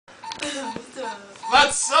That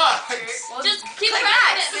sucks. Just keep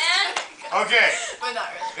trying it, man. Okay. But not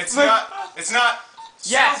really. It's not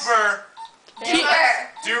Yes. super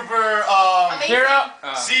duper Hero.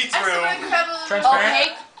 see-through. Transparent.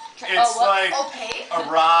 Opaque. It's like Opaque? a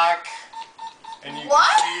rock, and you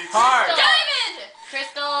What? can see Hard. Diamond.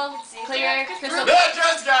 Crystal. Clear. Crystal. Yeah,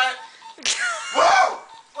 John's got it. Woo!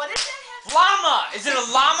 What is that? Llama. Is it a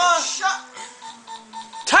llama?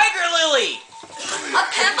 Tiger lily. A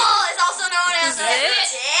pimple is also known as a... Yeah!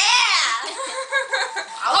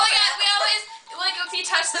 Oh my god, we always, like, if you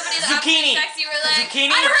touch somebody that Zucchini. sexy, we're like...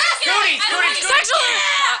 Zucchini. I'm harassing! Scooties. Sexually!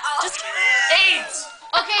 Just AIDS.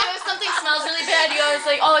 Okay, if something smells really bad, you always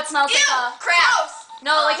like, oh, it smells like a... Crap!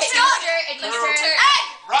 No, like an Easter. Egg!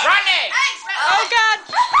 Rodney. Eggs! Oh God.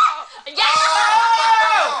 Yeah! Oh!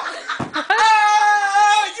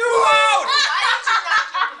 Oh! You out! Why did you not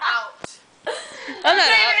get him out? I'm not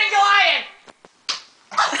David and Goliath.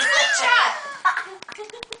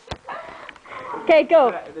 Okay,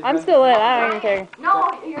 go. I'm still in. I don't even care. No,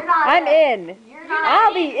 you're not. I'm in. You're not.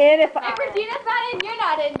 I'll be in if If Regina's not in, you're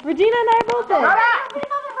not in. Regina and I are both in.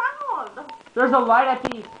 There's a light at the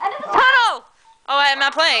Tunnel! Oh, I'm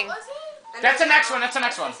not playing. That's the next one. That's the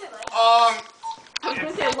next one. I was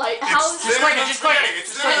gonna say lighthouse. Just click it. Just click it.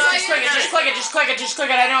 Just click it. Just click it. Just click it. Just click it. Just click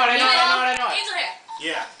it. I know it. I know it. I know it. I know it. Angel hair.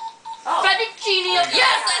 Yeah. Fettuccine.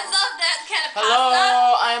 Yes, I love that kind of pasta.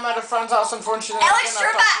 Hello, I am at a friend's house. Unfortunately, Alex, I you're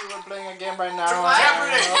thought back. we were playing a game right now.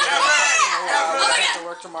 Jeopardy, I Jeopardy. have to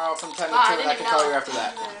work tomorrow from 10 to 2. I I didn't can even call know. you after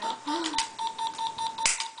that. Oh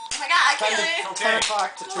my god, I 10 can't. to 10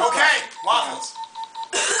 o'clock to 2 o'clock. Okay, waffles.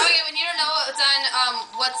 Okay, when you don't know what's on,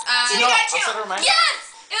 No, I'll set a reminder. Yes!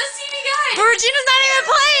 It was TV Guide! But Regina's not even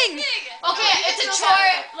playing! Okay, it's a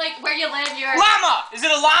chore, like where you live, you're Llama! Is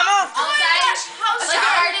it a llama? outside. House Like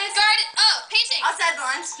an artist. Garden. Oh, painting. Outside the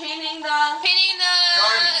lines. Painting the Painting the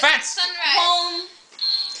Garden. Fence. sunrise. home.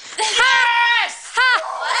 Yes!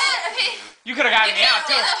 What? You could have gotten me out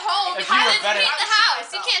too. The home. If you were better. Paint the house.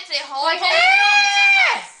 You can't say home. Like What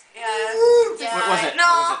was it? No.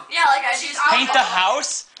 What was it? Yeah, like I just. Paint the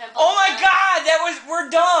house? Oh my God, we're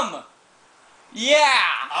dumb. Yeah.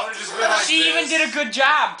 I would just been like She even this. did a good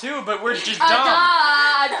job too, but we're just Oh, dumb.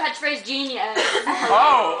 God, catchphrase genius.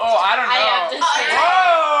 Oh, I don't know. I have to say.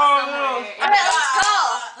 Whoa. Alright, let's go.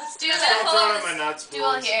 Let's do this. Don't throw it in my nuts, Do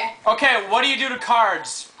all please. here. Okay, what do you do to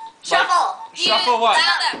cards? Shuffle. Shuffle what?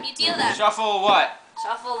 Deal them. You deal them. Shuffle what?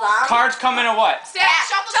 Shuffle them. Cards come in a what? Stack.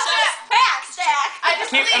 Shuffle stack. Back. Stack. I just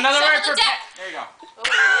Keep another word Shuffle for the deck. there you go.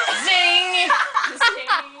 Zing!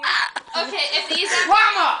 Okay, if these are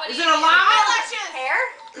Llama! Is it a llama? Hair.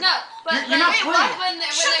 No, but You're not playing. when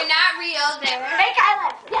they're not real, they're Fake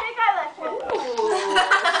eyelashes. Fake eyelashes.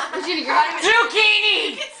 Regina, you're not even.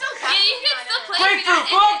 Zucchini! yeah, you can still play. Grapefruit,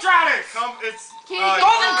 Globetrotters! Golden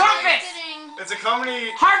Compass! It's a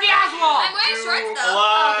company. Harvey Oswald! I'm wearing do shorts a though.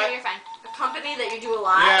 lot. Okay, you're fine. A company that you do a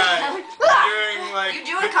lot. Yeah. Doing like. You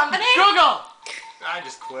do a company? Google! I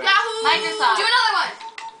just quit. Yahoo! Microsoft. Do another one.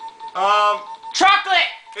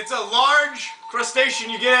 Chocolate! It's a large crustacean.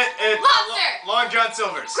 You get it at Lobster. Long John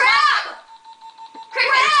Silver's. Crab.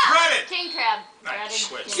 It's breaded. King crab. I Breaded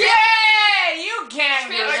quit. king. Yay! You can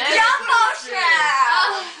do Shrimp. this! Jumbo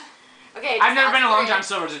shrimp. Okay. I've never just been to us Long three. John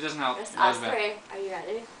Silver's, it doesn't help. Just That was us bad. three. Are you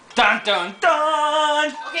ready? Dun dun dun!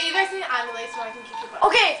 Okay, you guys say Emily so I can kick your butt.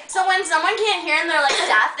 Okay, so when someone can't hear and they're like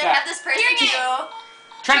deaf, they Yeah. have this person Hearing aid. do.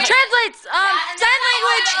 Translates. and Sign then-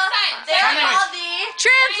 language. They're Sign language. called the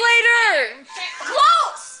Translator.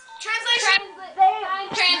 close. Translation.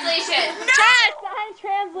 Translation. Sign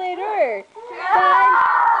translator.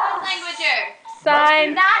 Languager.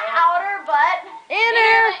 Sign Not outer, but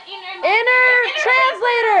inner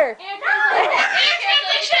translator.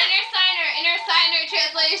 Inner signer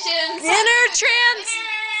translations. Inner trans.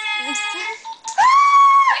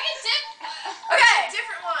 okay.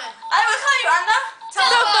 Different one. I will call you on the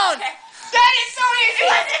Telephone. Okay. That is so easy.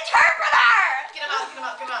 It's an interpreter. Get him out. Get him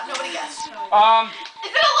out. Get him out. Nobody guessed. Is Is it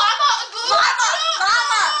it a llama? A goose? Llama.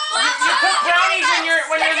 You put brownies in your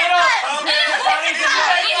when you're little. You put brownies in your.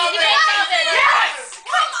 Yes.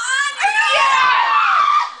 Come on.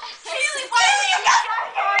 Haley, finally you got it out.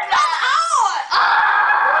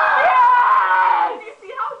 You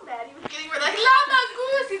see how mad he was getting? We're like llama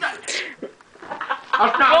goose. He's like. I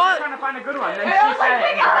was trying to find a good one. Then she said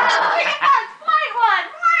it.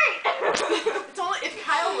 It's only if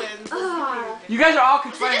Kyle wins. You guys are all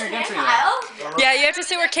conspiring against me. Now. Kyle? Yeah, you have to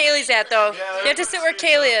sit where Kaylee's at, though. You have to sit where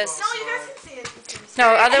Kaylee is. No, you guys can see it. No,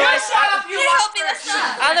 otherwise, You help me this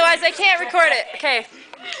up. otherwise I can't record it. Okay,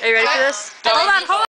 are you ready for this? Hold on, hold on.